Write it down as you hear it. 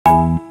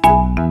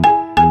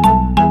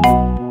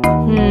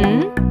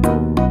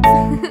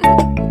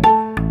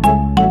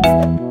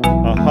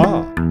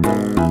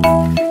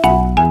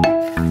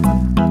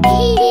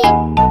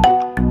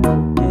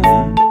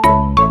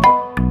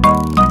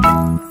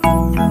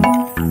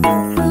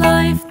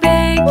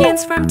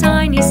beginnings from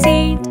tiny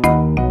seed.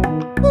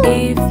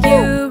 If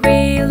you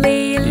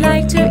really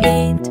like to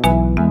eat,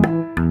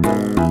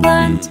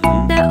 plant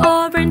the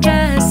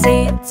oranges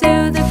seed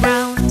to the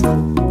ground.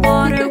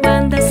 Water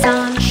when the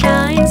sun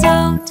shines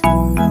out.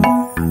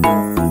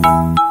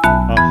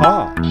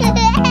 Aha!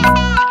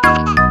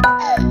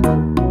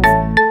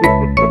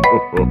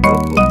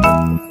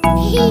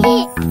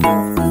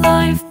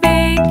 Life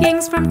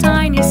begins from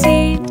tiny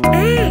seed.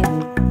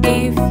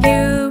 If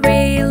you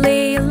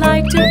really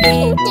like to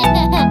eat,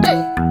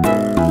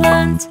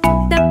 plant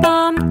the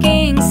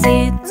pumpkin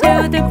seed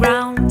to the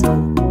ground.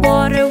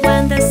 Water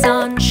when the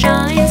sun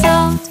shines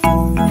out.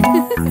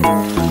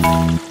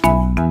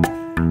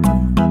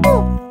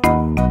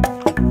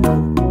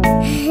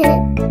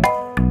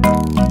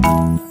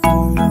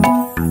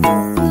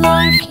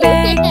 Life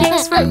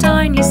begins from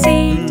tiny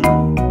seed.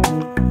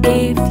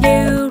 If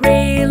you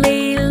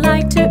really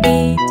like to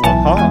eat,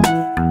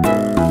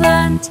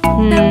 plant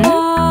the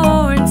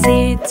corn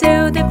seed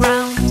to the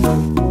ground.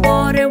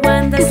 Water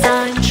when the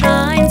sun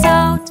shines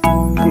out.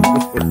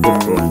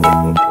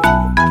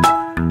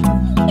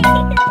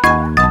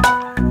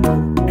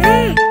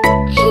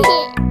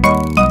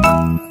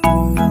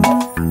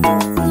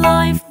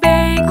 Life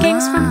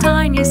begins from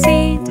tiny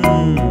seed.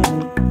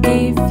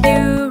 If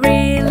you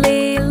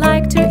really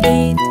like to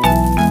eat,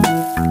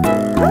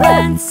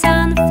 plant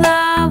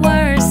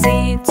sunflower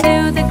seed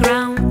to the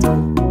ground.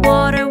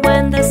 Water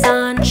when the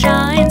sun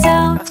shines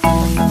out.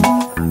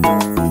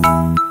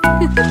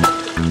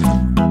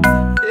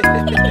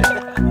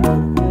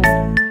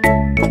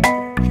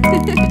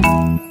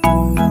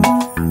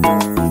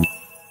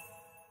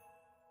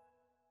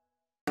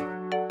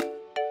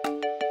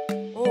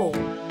 Oh.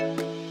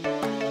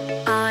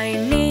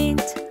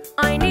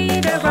 I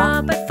need a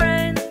rabbit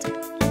friend.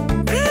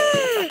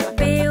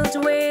 Build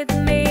with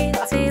me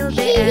till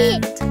the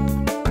end.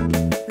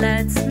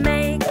 Let's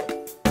make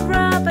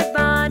rabbit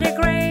body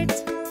great.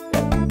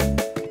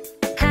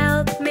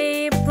 Help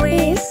me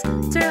please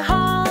to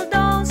hold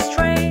on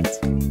straight.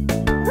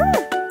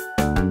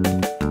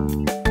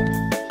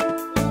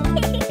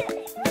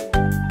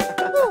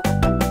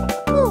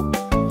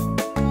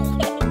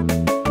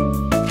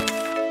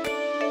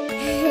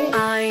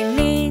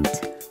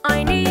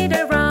 I need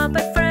a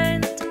rabbit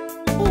friend.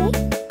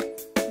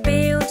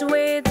 Build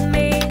with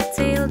me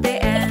till the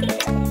end.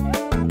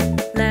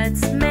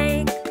 Let's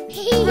make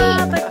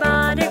rabbit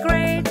body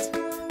great.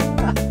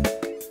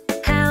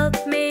 Help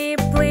me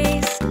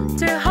please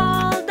to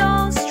hold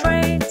on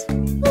straight.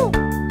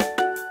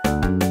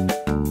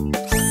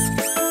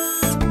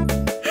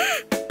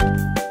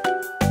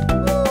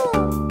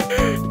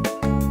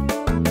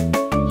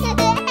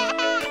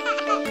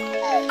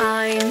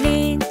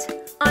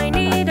 I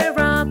need a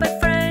rabbit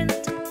friend.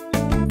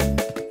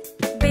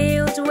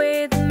 Build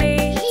with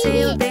me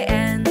till the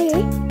end.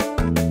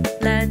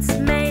 Let's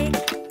make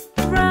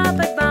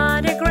rabbit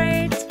body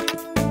great.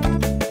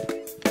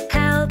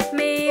 Help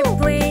me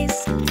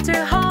please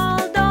to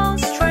hold on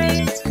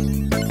straight.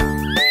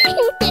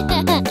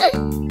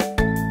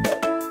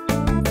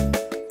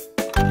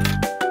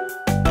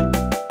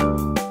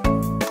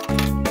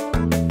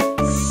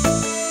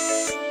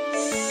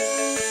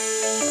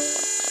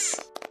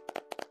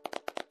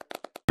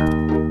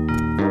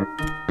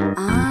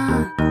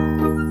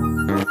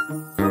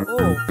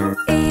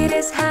 It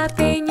is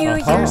Happy New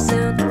Year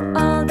soon.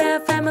 All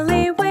the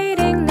family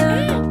waiting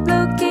noon,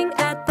 looking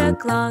at the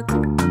clock.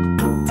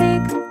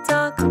 Tick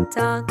tock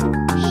tock.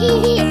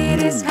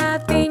 It is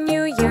Happy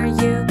New Year,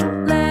 you.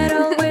 Let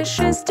all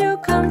wishes to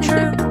come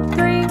true.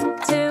 3,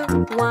 2,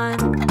 1.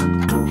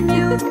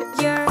 New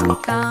Year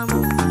come.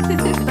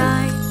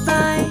 Bye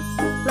bye.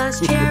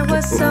 Last year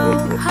was so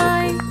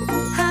high.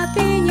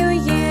 Happy New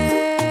Year.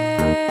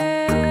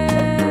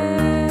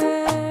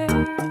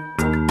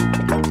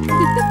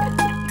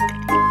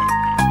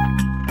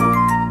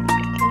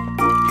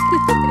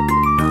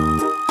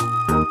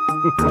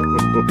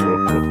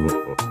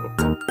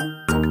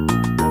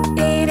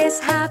 It is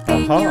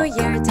Happy New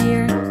Year,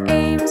 dear.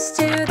 Aims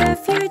to the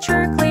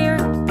future clear.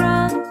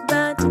 Broad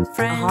but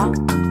friend,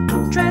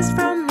 dress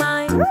from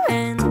my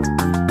hand.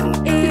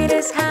 It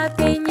is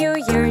Happy New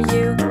Year,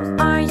 you.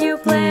 Are you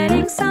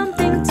planning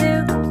something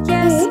too?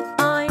 Yes,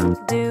 I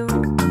do,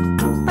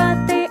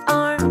 but they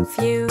are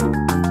few.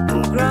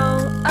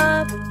 Grow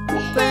up,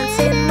 plants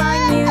in my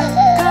new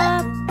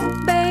cup.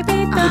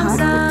 Baby, thumbs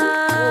up.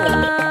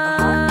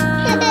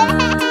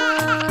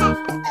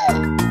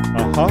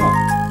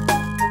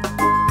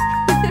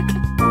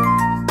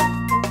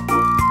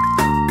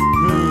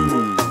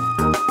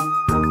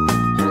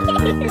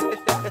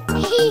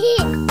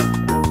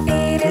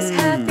 It is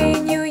Happy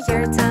New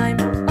Year time.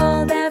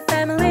 All the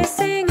family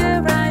sing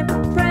a rhyme.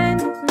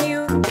 Brand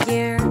new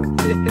year,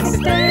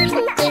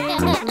 standing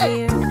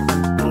near.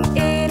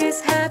 It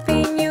is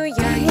Happy New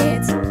Year,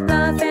 kids.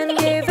 Love and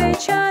give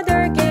each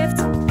other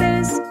gifts.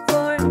 This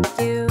for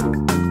you.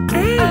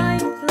 I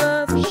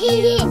love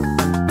you.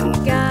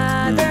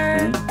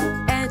 Gather,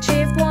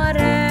 achieve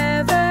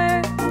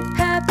whatever.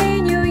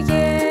 Happy New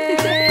Year.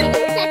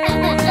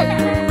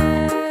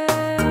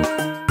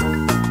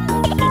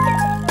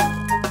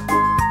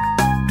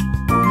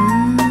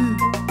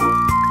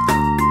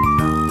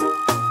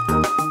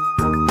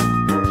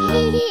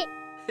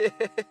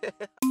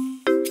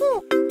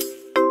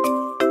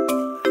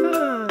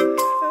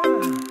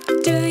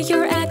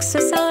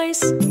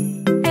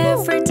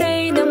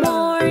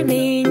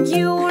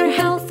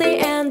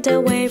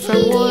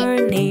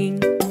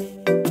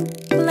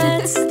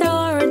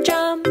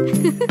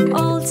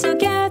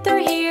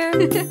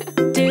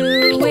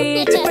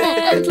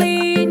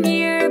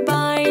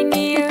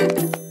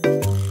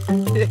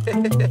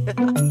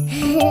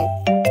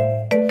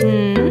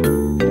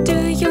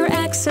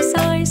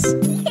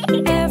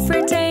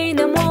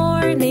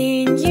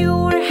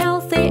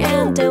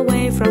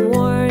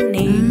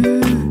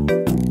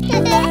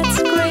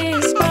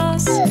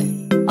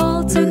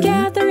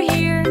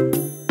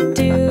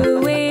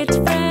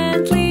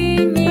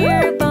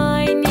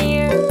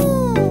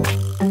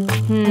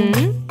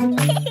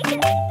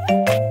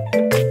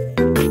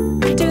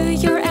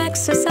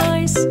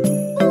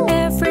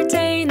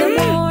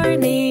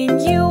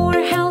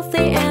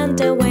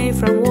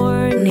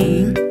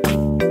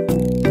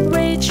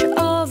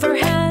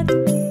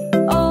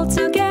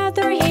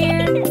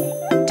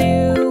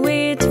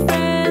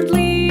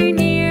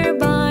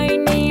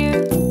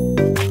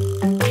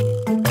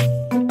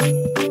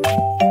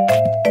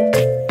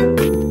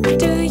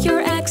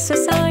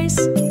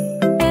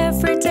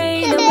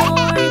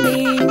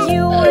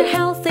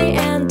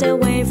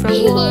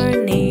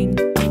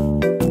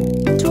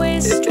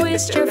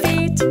 twist your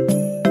feet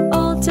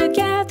all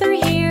together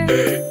here.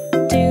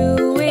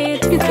 Do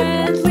it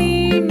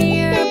friendly,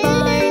 near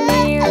by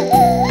near.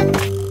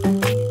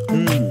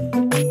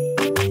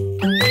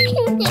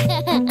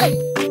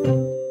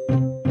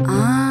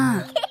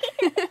 Ah.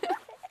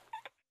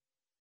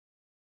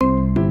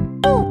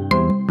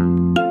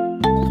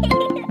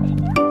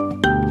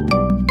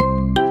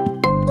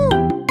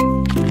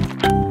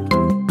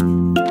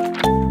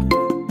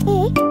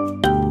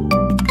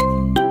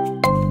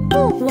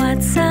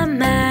 What's the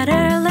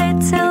matter,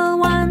 little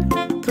one?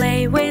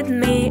 Play with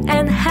me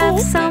and have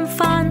some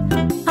fun.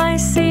 I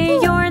see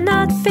you're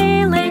not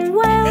feeling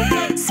well.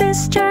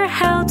 Sister,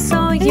 help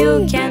so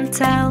you can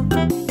tell.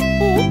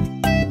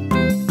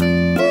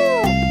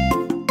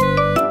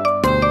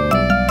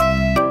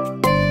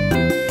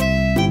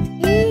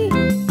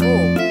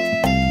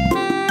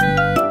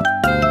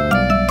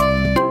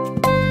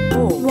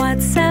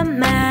 What's the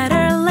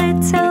matter,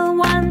 little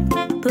one?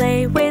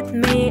 Play with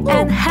me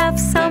and have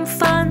some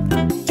fun.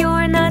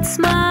 You're not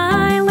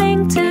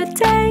smiling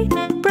today.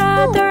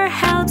 Brother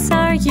helps,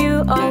 are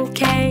you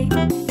okay?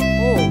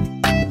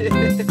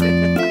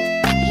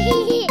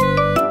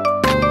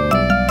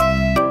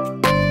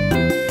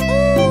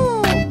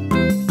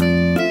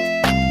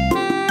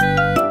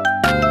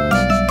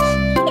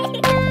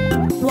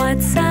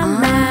 What's the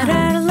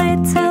matter,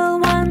 little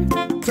one?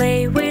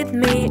 Play with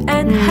me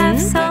and have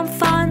some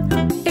fun.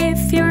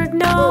 If you're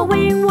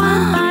knowing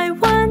one by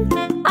one,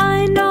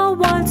 I know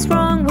what's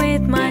wrong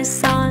with my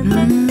son.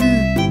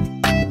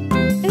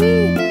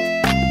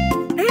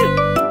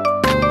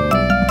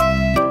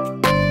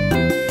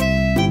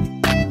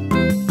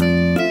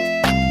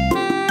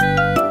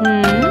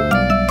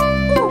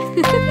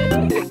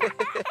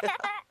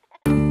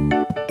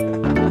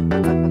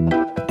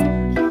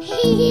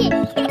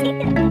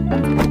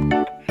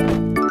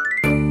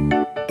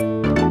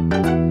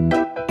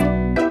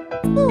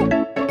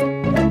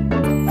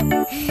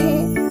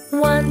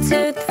 One,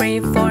 two, three,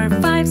 four,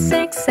 five,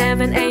 six,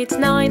 7, 8,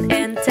 9,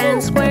 and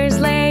 10 squares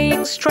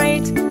laying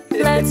straight.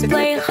 Let's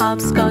play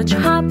hopscotch,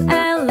 hop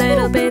a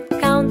little bit,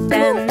 count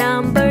the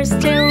numbers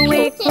till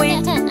we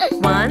quit.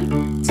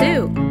 1,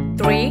 2,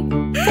 3,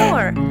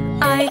 4.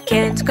 I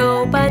can't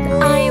go, but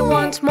I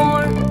want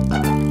more.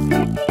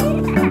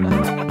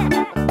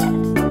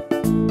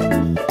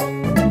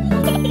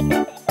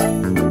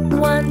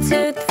 One,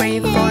 two, three,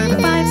 four,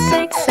 five,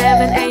 six,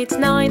 7, 8,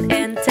 9,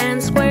 and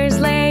 10 squares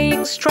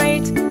laying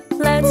straight.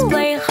 Let's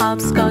play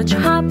hopscotch,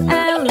 hop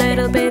a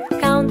little bit,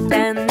 count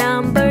the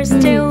numbers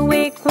till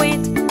we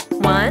quit.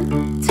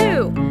 1,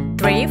 2,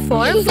 3,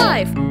 4,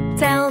 5.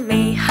 Tell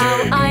me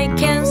how I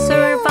can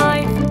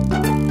survive.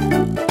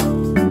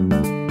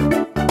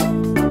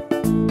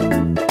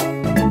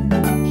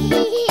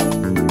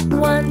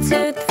 One,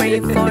 two, three,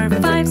 four,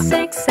 five,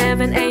 six,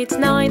 7, 8,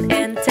 9,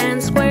 and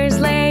 10 squares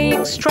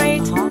laying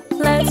straight.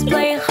 Let's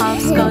play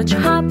hopscotch,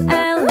 hop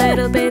a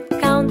little bit,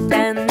 count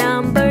the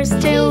numbers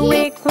till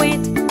we quit.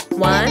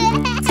 1,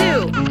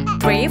 2,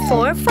 3,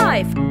 4,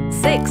 5,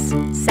 6,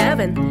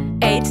 7,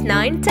 8,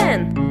 9,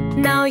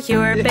 10. Now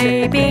you're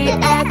baby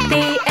at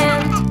the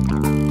end.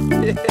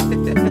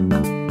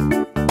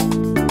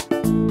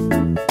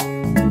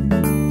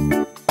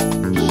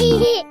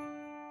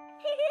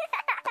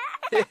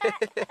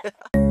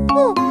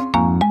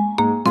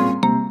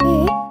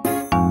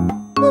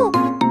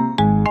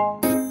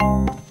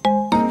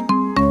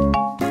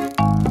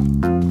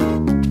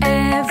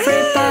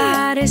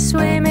 Everybody's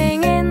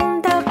swimming in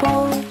the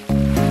pool,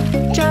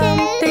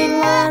 jumping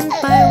one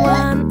by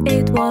one,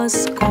 it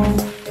was cool.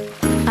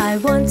 I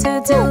want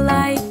to do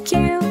like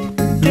you.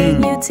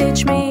 Can you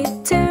teach me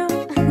to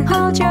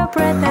hold your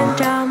breath and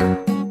jump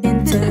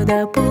into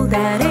the pool?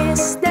 That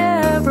is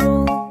the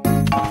rule.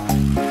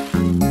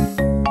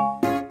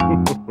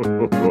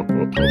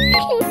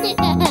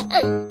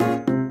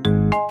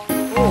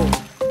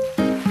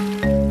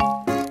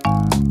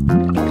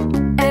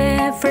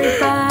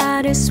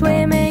 Everybody's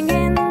swimming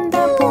in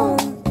the pool.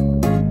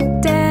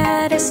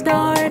 Daddy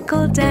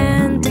snorkeled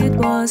and it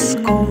was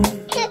cool.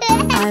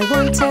 I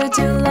want to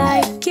do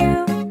like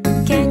you.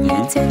 Can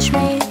you teach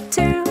me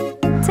to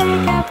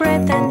take a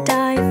breath and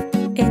dive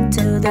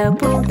into the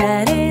pool?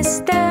 That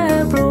is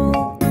the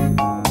rule.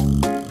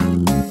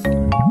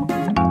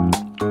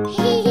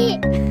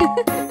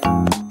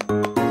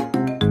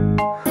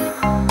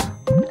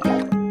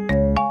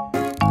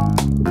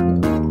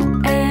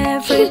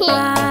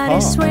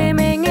 Everybody's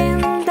swimming in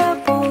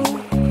the pool.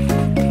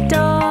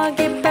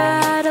 Doggy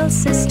paddle,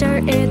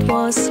 sister, it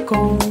was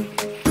cool.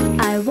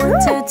 I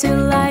want to do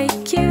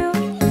like you.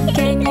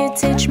 Can you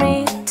teach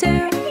me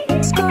to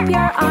scoop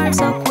your arms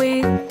so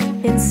quick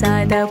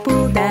inside the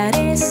pool? That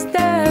is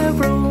the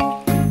rule.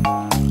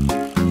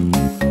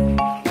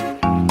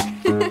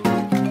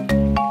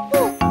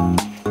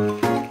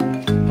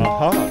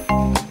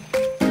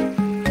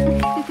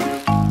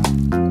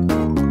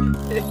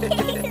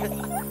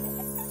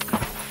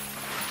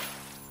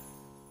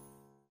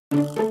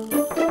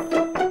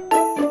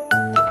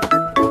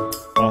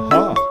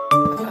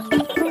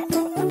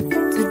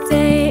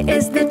 Today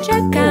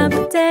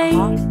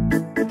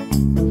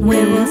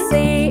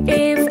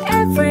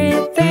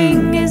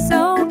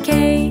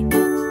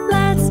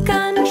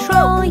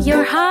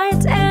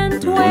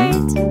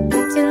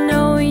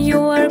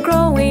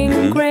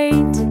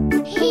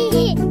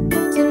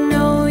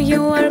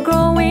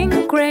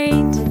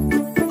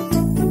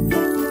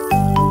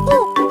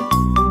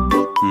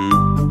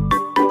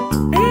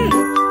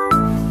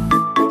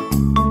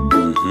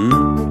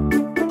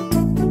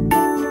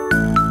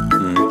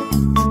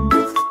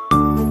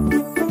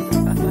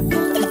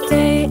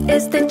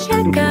is the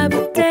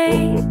checkup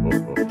day.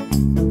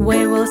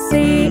 We will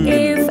see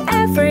if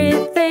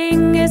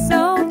everything is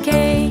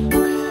okay.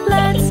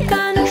 Let's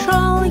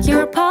control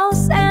your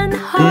pulse and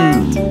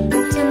heart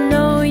to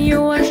know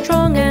you are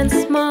strong and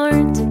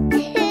smart.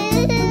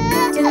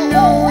 To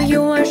know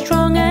you are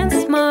strong and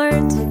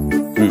smart.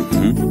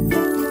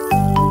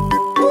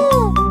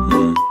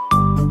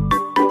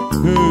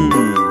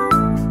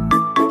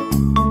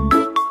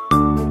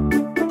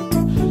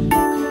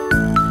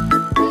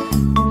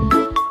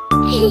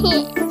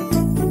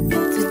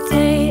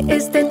 Today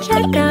is the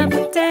checkup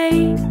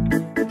day.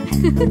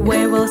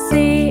 We will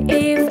see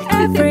if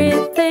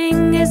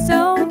everything is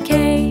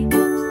okay.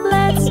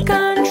 Let's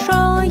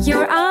control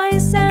your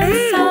eyes and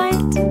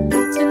sight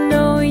to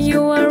know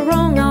you are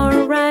wrong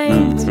or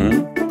right.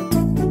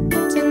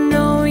 To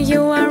know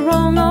you are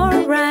wrong or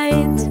right.